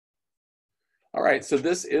All right, so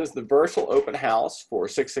this is the virtual open house for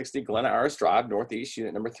 660 Glen Drive, Northeast,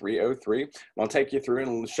 unit number 303. I'm going to take you through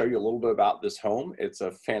and show you a little bit about this home. It's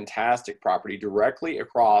a fantastic property directly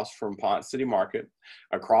across from Ponce City Market,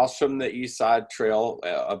 across from the East Side Trail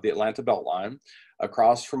of the Atlanta Beltline,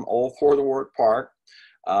 across from O4W Park,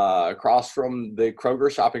 across from the Kroger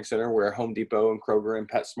Shopping Center where Home Depot and Kroger and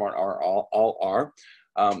PetSmart all are.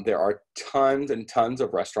 There are tons and tons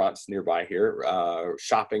of restaurants nearby here,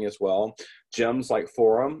 shopping as well. Gyms like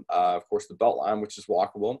Forum, of course, the Beltline, which is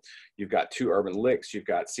walkable. You've got 2 Urban Licks. You've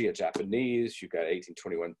got Sia Japanese. You've got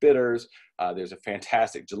 1821 Bitters. There's a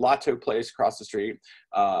fantastic gelato place across the street.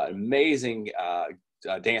 Amazing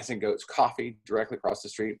Dancing Goats Coffee directly across the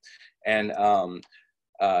street. And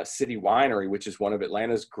City Winery, which is one of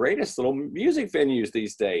Atlanta's greatest little music venues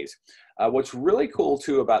these days. What's really cool,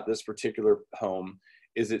 too, about this particular home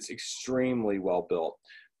is it's extremely well built.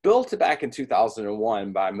 Built back in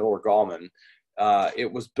 2001 by Miller Gallman,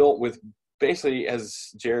 it was built with basically, as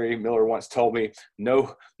Jerry Miller once told me,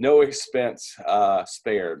 no expense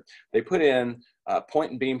spared. They put in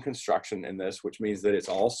point and beam construction in this, which means that it's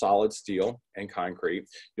all solid steel and concrete.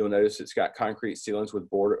 You'll notice it's got concrete ceilings with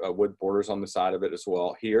wood borders on the side of it as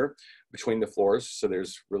well here between the floors, so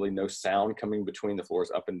there's really no sound coming between the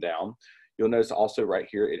floors up and down. You'll notice also right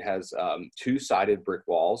here it has 2-sided brick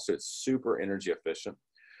walls, so it's super energy efficient.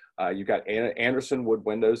 You've got Anderson wood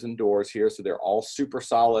windows and doors here, so they're all super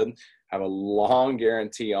solid, have a long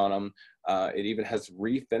guarantee on them. It even has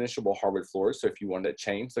refinishable hardwood floors, so if you wanted to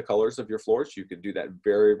change the colors of your floors, you could do that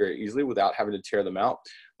very, very easily without having to tear them out.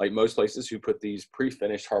 Like most places who put these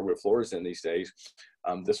pre-finished hardwood floors in these days,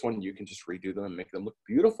 this one you can just redo them and make them look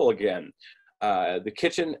beautiful again. The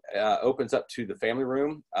kitchen opens up to the family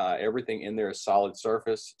room. Everything in there is solid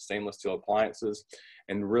surface, stainless steel appliances,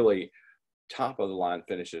 and really top of the line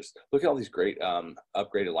finishes. Look at all these great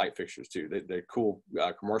upgraded light fixtures too. They're cool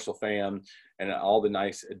commercial fan and all the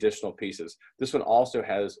nice additional pieces. This one also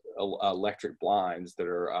has electric blinds that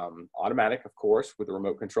are automatic, of course, with the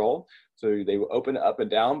remote control. So they will open up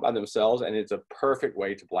and down by themselves, and it's a perfect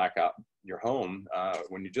way to black out your home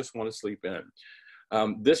when you just want to sleep in.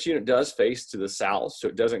 This unit does face to the south, so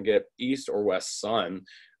it doesn't get east or west sun,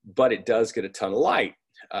 but it does get a ton of light.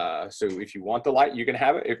 So if you want the light, you can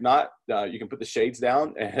have it. If not, you can put the shades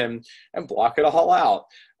down and block it all out.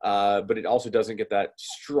 But it also doesn't get that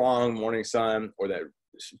strong morning sun or that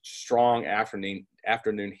strong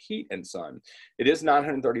afternoon heat and sun. It is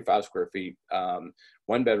 935 square feet,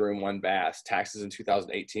 1 bedroom, 1 bath. Taxes in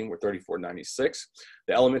 2018 were $34.96.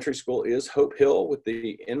 The elementary school is Hope Hill, with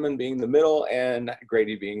the Inman being the middle and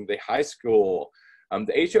Grady being the high school.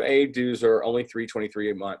 The HOA dues are only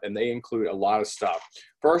 $323 a month, and they include a lot of stuff.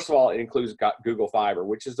 First of all, it includes Google Fiber,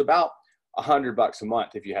 which is about $100 a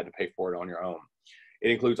month if you had to pay for it on your own. It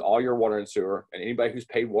includes all your water and sewer, and anybody who's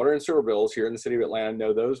paid water and sewer bills here in the city of Atlanta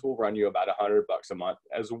know those will run you about $100 a month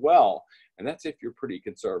as well, and that's if you're pretty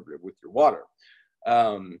conservative with your water.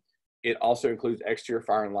 It also includes exterior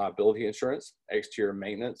fire and liability insurance, exterior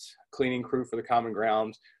maintenance, cleaning crew for the common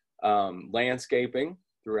grounds, landscaping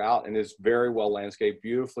throughout, and is very well landscaped,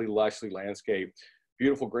 beautifully lushly landscaped,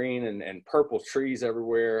 beautiful green and purple trees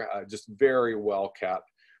everywhere, just very well kept.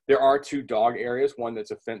 There are 2 dog areas, one that's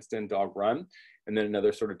a fenced in dog run, and then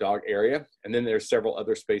another sort of dog area. And then there's several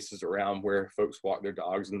other spaces around where folks walk their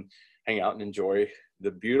dogs and hang out and enjoy the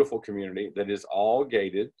beautiful community that is all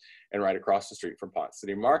gated and right across the street from Ponce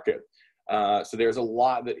City Market. So there's a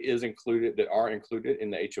lot that are included in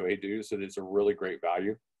the HOA dues, so it's a really great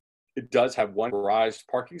value. It does have 1 garage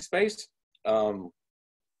parking space. Of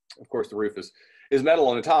course, the roof is metal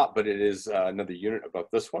on the top, but it is another unit above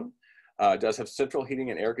this one. It does have central heating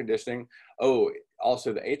and air conditioning. Oh,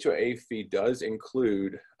 also the HOA fee does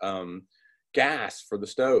include gas for the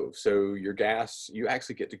stove. So your gas, you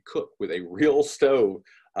actually get to cook with a real stove,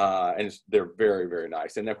 and they're very, very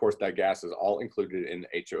nice. And of course, that gas is all included in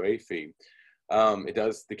the HOA fee.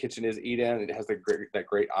 The kitchen is eat-in. It has that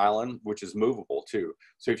great island, which is movable too.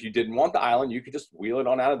 So if you didn't want the island, you could just wheel it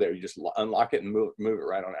on out of there. You just unlock it and move it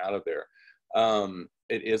right on out of there.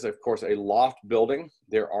 It is, of course, a loft building.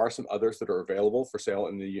 There are some others that are available for sale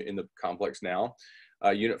in the complex now.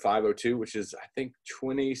 Unit 502, which is, I think,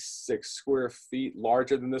 26 square feet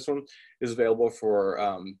larger than this one, is available for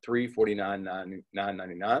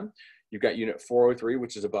 $349,999. You've got Unit 403,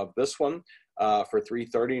 which is above this one, for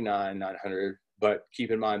 $339,900. But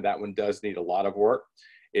keep in mind that one does need a lot of work.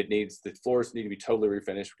 The floors need to be totally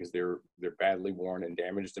refinished because they're badly worn and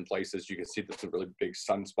damaged in places. You can see there's some really big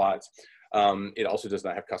sunspots. It also does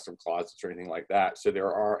not have custom closets or anything like that. So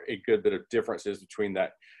there are a good bit of differences between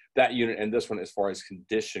that that unit and this one as far as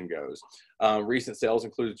condition goes. Recent sales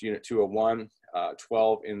included unit 201,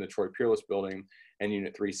 12 in the Troy Peerless building, and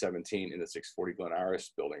unit 317 in the 640 Glen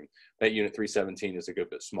Iris building. That unit 317 is a good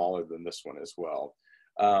bit smaller than this one as well.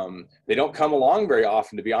 They don't come along very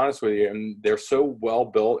often, to be honest with you, and they're so well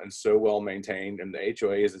built and so well maintained, and the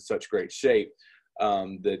HOA is in such great shape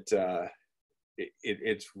that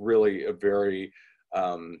it's really a very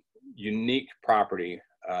unique property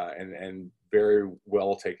and very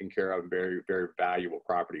well taken care of, and very, very valuable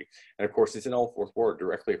property. And of course, it's in Old Fourth Ward,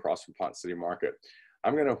 directly across from Ponce City Market.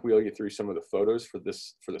 I'm going to wheel you through some of the photos for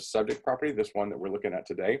the subject property, this one that we're looking at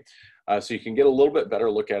today, so you can get a little bit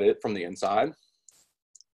better look at it from the inside.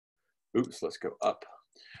 Oops, let's go up.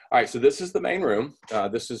 All right, so this is the main room.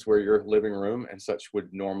 This is where your living room and such would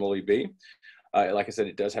normally be. Like I said,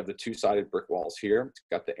 it does have the two-sided brick walls here. It's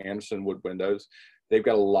got the Anderson wood windows. They've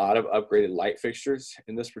got a lot of upgraded light fixtures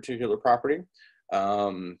in this particular property.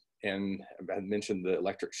 And I mentioned the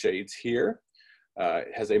electric shades here. It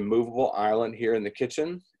has a movable island here in the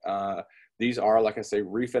kitchen. These are, like I say,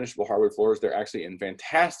 refinishable hardwood floors. They're actually in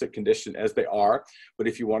fantastic condition as they are, but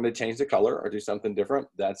if you wanted to change the color or do something different,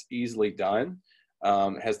 that's easily done.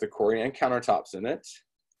 It has the Corian countertops in it.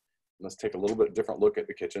 Let's take a little bit different look at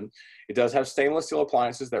the kitchen. It does have stainless steel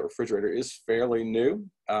appliances. That refrigerator is fairly new.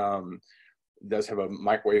 It does have a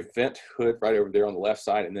microwave vent hood right over there on the left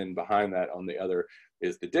side, and then behind that on the other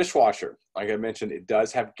is the dishwasher. Like I mentioned, it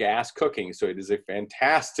does have gas cooking, so it is a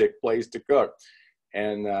fantastic place to cook.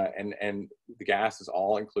 And the gas is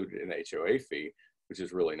all included in the HOA fee, which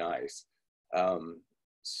is really nice.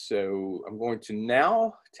 So I'm going to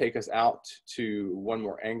now take us out to one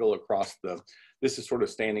more angle across this is sort of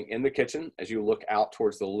standing in the kitchen as you look out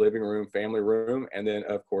towards the living room, family room, and then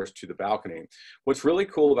of course to the balcony. What's really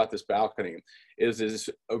cool about this balcony is it's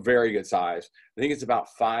a very good size. I think it's about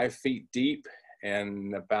 5 feet deep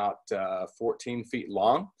and about 14 feet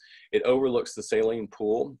long. It overlooks the saline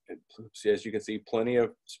pool. As you can see, plenty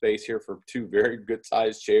of space here for 2 very good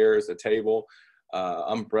sized chairs, a table,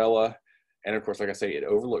 umbrella, and of course, like I say, it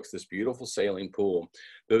overlooks this beautiful saline pool.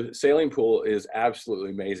 The saline pool is absolutely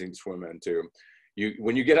amazing to swim into.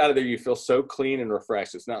 When you get out of there, you feel so clean and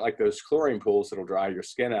refreshed. It's not like those chlorine pools that'll dry your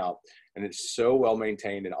skin out, and it's so well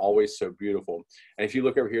maintained and always so beautiful. And if you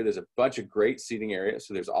look over here, there's a bunch of great seating areas.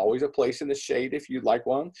 So there's always a place in the shade if you'd like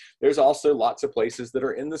one. There's also lots of places that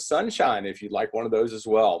are in the sunshine if you'd like one of those as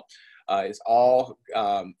well. It's all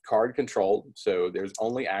card controlled, so there's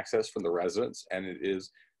only access from the residents, and it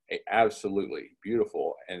is an absolutely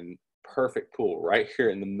beautiful and perfect pool right here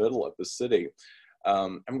in the middle of the city.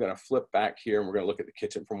 I'm going to flip back here, and we're going to look at the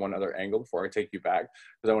kitchen from one other angle before I take you back,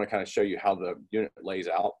 because I want to kind of show you how the unit lays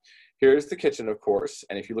out. Here's the kitchen, of course,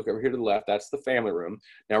 and if you look over here to the left, that's the family room.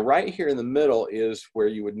 Now, right here in the middle is where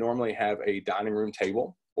you would normally have a dining room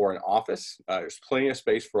table or an office. There's plenty of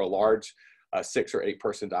space for a large 6 or 8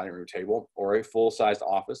 person dining room table or a full-sized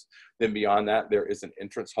office. Then beyond that, there is an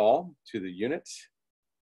entrance hall to the unit.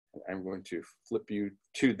 I'm going to flip you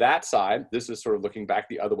to that side. This is sort of looking back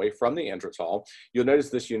the other way from the entrance hall. You'll notice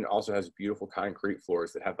this unit also has beautiful concrete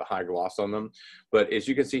floors that have the high gloss on them. But as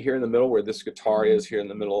you can see here in the middle, where this guitar is here in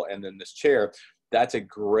the middle, and then this chair, that's a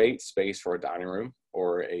great space for a dining room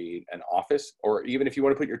or an office, or even if you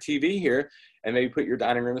want to put your TV here and maybe put your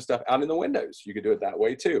dining room and stuff out in the windows, you could do it that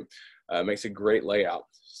way too. It makes a great layout.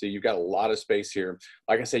 So you've got a lot of space here.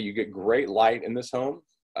 Like I say, you get great light in this home,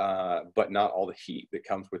 but not all the heat that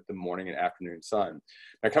comes with the morning and afternoon sun.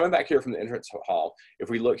 Now, coming back here from the entrance hall, if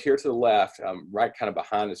we look here to the left, right kind of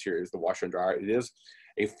behind us here is the washer and dryer. It is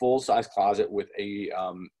a full-size closet with a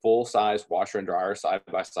full-size washer and dryer side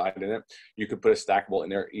by side in it. You could put a stackable in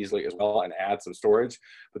there easily as well and add some storage,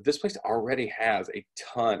 but this place already has a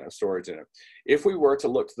ton of storage in it. If we were to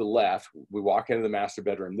look to the left, we walk into the master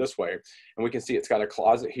bedroom this way, and we can see it's got a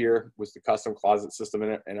closet here with the custom closet system in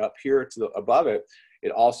it, and up here to the above it,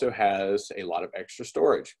 it also has a lot of extra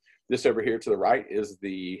storage. This over here to the right is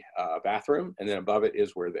the bathroom, and then above it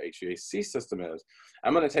is where the HVAC system is.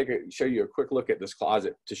 I'm going to show you a quick look at this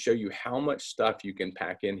closet to show you how much stuff you can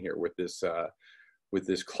pack in here with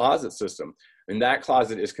this closet system. And that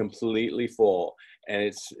closet is completely full,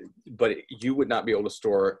 and but you would not be able to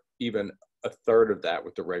store even a third of that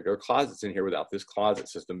with the regular closets in here without this closet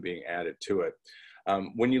system being added to it.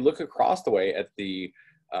 When you look across the way at the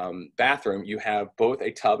bathroom, you have both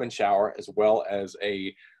a tub and shower as well as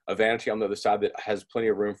a vanity on the other side that has plenty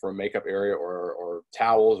of room for a makeup area or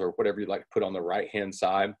towels or whatever you'd like to put on the right hand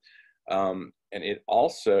side. And it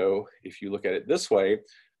also, if you look at it this way,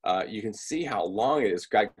 you can see how long it is.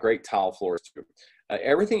 Got great tile floors too.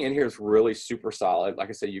 Everything in here is really super solid. Like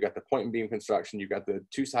I said, you got the point and beam construction, you got the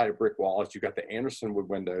two-sided brick walls, you got the Anderson wood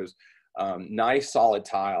windows, nice solid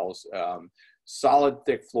tiles, solid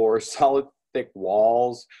thick floors, solid thick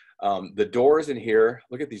walls. The doors in here,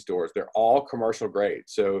 look at these doors, they're all commercial grade.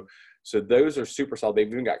 So those are super solid.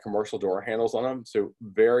 They've even got commercial door handles on them. So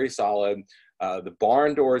very solid. The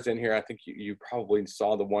barn doors in here, I think you probably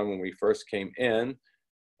saw the one when we first came in.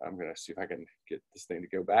 I'm going to see if I can get this thing to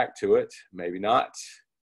go back to it. Maybe not.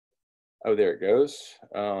 Oh, there it goes.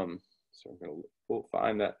 So I'm going to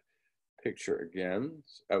find that picture again.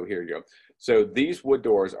 Oh, here you go. So these wood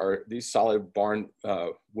doors are, these solid barn,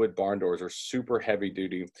 wood barn doors are super heavy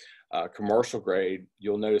duty, commercial grade.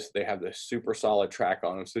 You'll notice they have the super solid track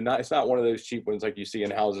on them. So it's not one of those cheap ones like you see in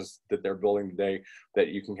houses that they're building today that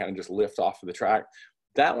you can kind of just lift off of the track.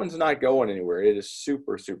 That one's not going anywhere. It is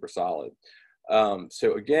super, super solid.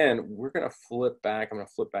 So again, we're going to flip back. I'm going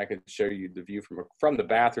to flip back and show you the view from the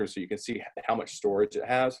bathroom so you can see how much storage it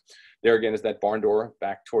has. There again is that barn door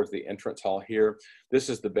back towards the entrance hall here. This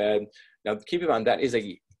is the bed. Now keep in mind that is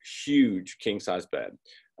a huge king size bed.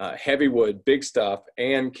 Heavy wood, big stuff,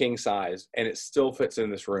 and king size, and it still fits in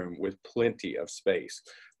this room with plenty of space.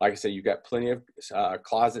 Like I said, you've got plenty of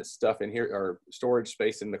closet stuff in here, or storage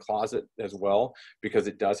space in the closet as well, because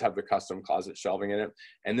it does have the custom closet shelving in it.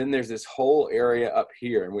 And then there's this whole area up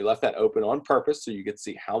here, and we left that open on purpose so you could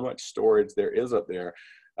see how much storage there is up there,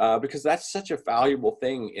 because that's such a valuable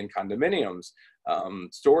thing in condominiums.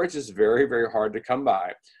 Storage is very, very hard to come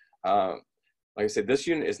by. Like I said, this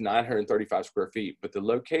unit is 935 square feet, but the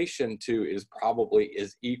location too is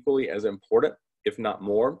equally as important, if not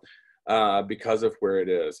more, because of where it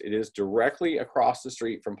is. It is directly across the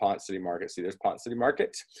street from Ponce City Market. See, there's Ponce City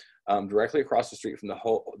Market, directly across the street from the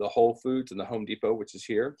Whole Foods and the Home Depot, which is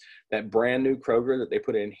here. That brand new Kroger that they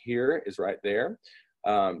put in here is right there.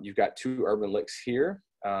 You've got two urban licks here.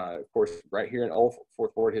 Of course, right here in Old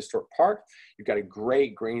Fourth Ward Historic Park, you've got a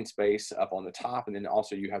great green space up on the top, and then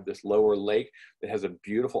also you have this lower lake that has a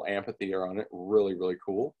beautiful amphitheater on it. Really, really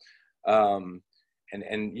cool. And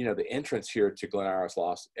you know, the entrance here to Glen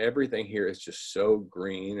Loft, everything here is just so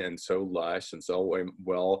green and so lush and so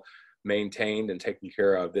well maintained and taken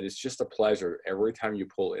care of that it's just a pleasure every time you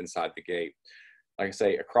pull inside the gate. Like I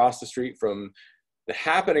say, across the street from the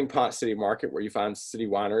happening Ponce City Market, where you find City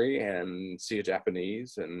Winery and Sea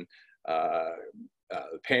Japanese and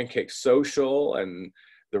Pancake Social and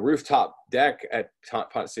the rooftop deck at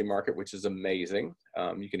Ponce City Market, which is amazing.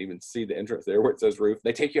 You can even see the entrance there where it says roof.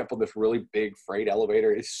 They take you up on this really big freight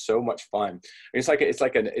elevator. It's so much fun. It's like an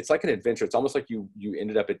adventure. It's almost like you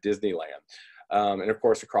ended up at Disneyland. And of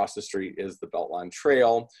course, across the street is the Beltline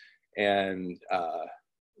Trail, and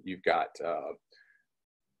you've got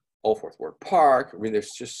Old Fourth Ward Park. I mean,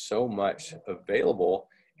 there's just so much available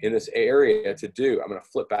in this area to do. I'm going to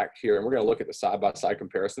flip back here, and we're going to look at the side-by-side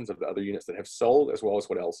comparisons of the other units that have sold, as well as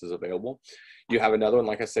what else is available. You have another one,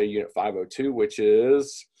 like I say, unit 502, which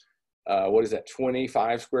is, what is that,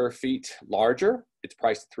 25 square feet larger. It's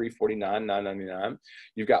priced at $349,999.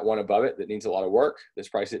 You've got one above it that needs a lot of work. That's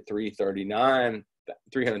priced at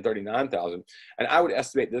 $339,000. And I would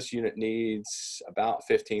estimate this unit needs about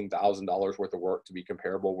 $15,000 worth of work to be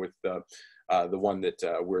comparable with the one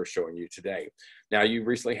that we're showing you today. Now, you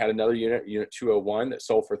recently had another unit, unit 201, that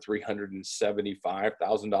sold for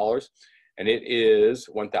 $375,000, and it is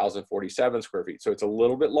 1,047 square feet. So it's a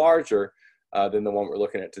little bit larger than the one we're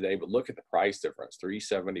looking at today, but look at the price difference,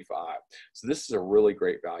 $375,000. So this is a really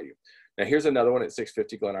great value. Now, here's another one at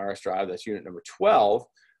 650 Glen Drive. That's unit number 12.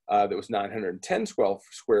 That was 910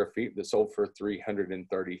 square feet that sold for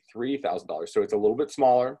 $333,000. So it's a little bit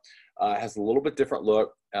smaller, has a little bit different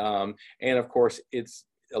look. And of course,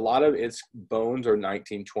 a lot of its bones are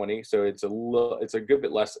 1920. So it's a good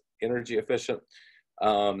bit less energy efficient.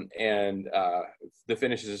 And the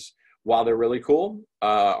finishes, while they're really cool,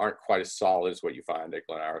 aren't quite as solid as what you find at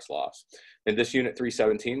Glen Loft. And this unit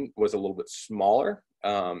 317 was a little bit smaller.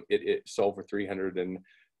 It sold for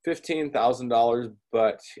 $315,000,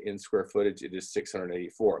 but in square footage, it is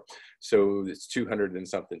 684. So it's 200 and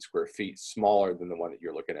something square feet smaller than the one that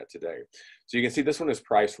you're looking at today. So you can see this one is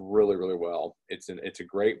priced really, really well. It's a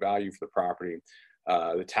great value for the property.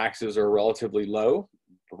 The taxes are relatively low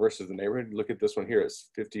versus the neighborhood. Look at this one here, it's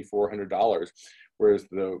 $5,400. Whereas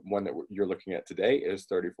the one that you're looking at today is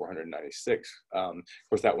 $3,496. Of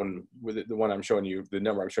course, that one, the one I'm showing you, the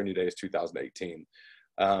number I'm showing you today is 2018.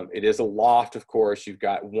 It is a loft, of course. You've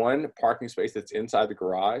got one parking space that's inside the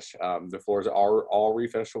garage. The floors are all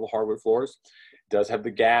refinishable hardwood floors. It does have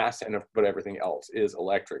the gas, but everything else is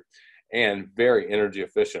electric and very energy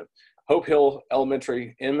efficient. Hope Hill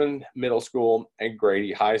Elementary, Inman Middle School, and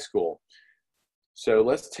Grady High School. So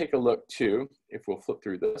let's take a look too, if we'll flip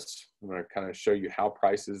through this. I'm going to kind of show you how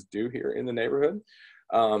prices do here in the neighborhood.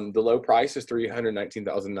 The low price is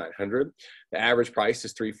 $319,900. The average price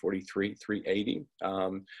is $343,380.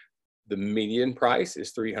 The median price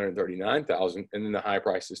is $339,000, and then the high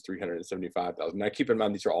price is $375,000. Now keep in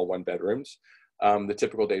mind these are all one bedrooms. The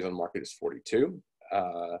typical days on market is 42.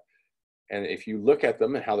 And if you look at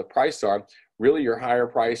them and how the prices are, really your higher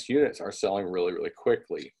priced units are selling really, really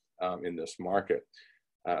quickly in this market.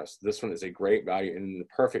 So this one is a great value and in the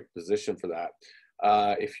perfect position for that.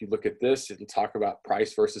 If you look at this and talk about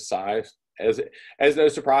price versus size, as no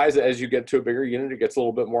surprise, as you get to a bigger unit, it gets a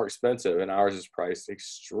little bit more expensive, and ours is priced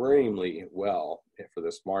extremely well for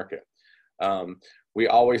this market. We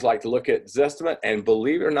always like to look at Zestimate, and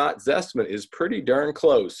believe it or not, Zestimate is pretty darn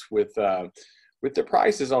close with the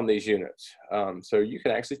prices on these units. So you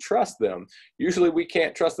can actually trust them. Usually we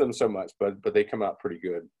can't trust them so much, but they come out pretty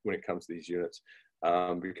good when it comes to these units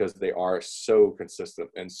because they are so consistent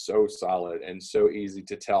and so solid and so easy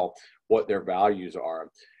to tell what their values are.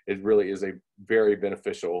 It really is a very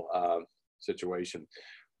beneficial situation.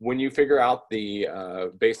 When you figure out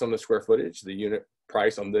based on the square footage, the unit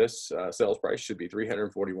price on this sales price should be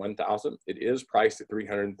 $341,000. It is priced at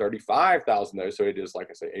 $335,000 though, so it is, like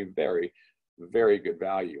I say, a very, very good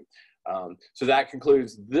value. So that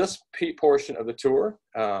concludes this portion of the tour.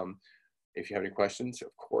 If you have any questions,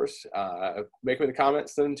 of course, make them in the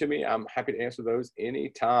comments, send them to me. I'm happy to answer those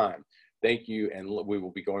anytime. Thank you, and we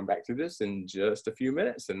will be going back through this in just a few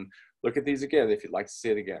minutes and look at these again if you'd like to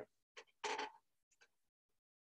see it again.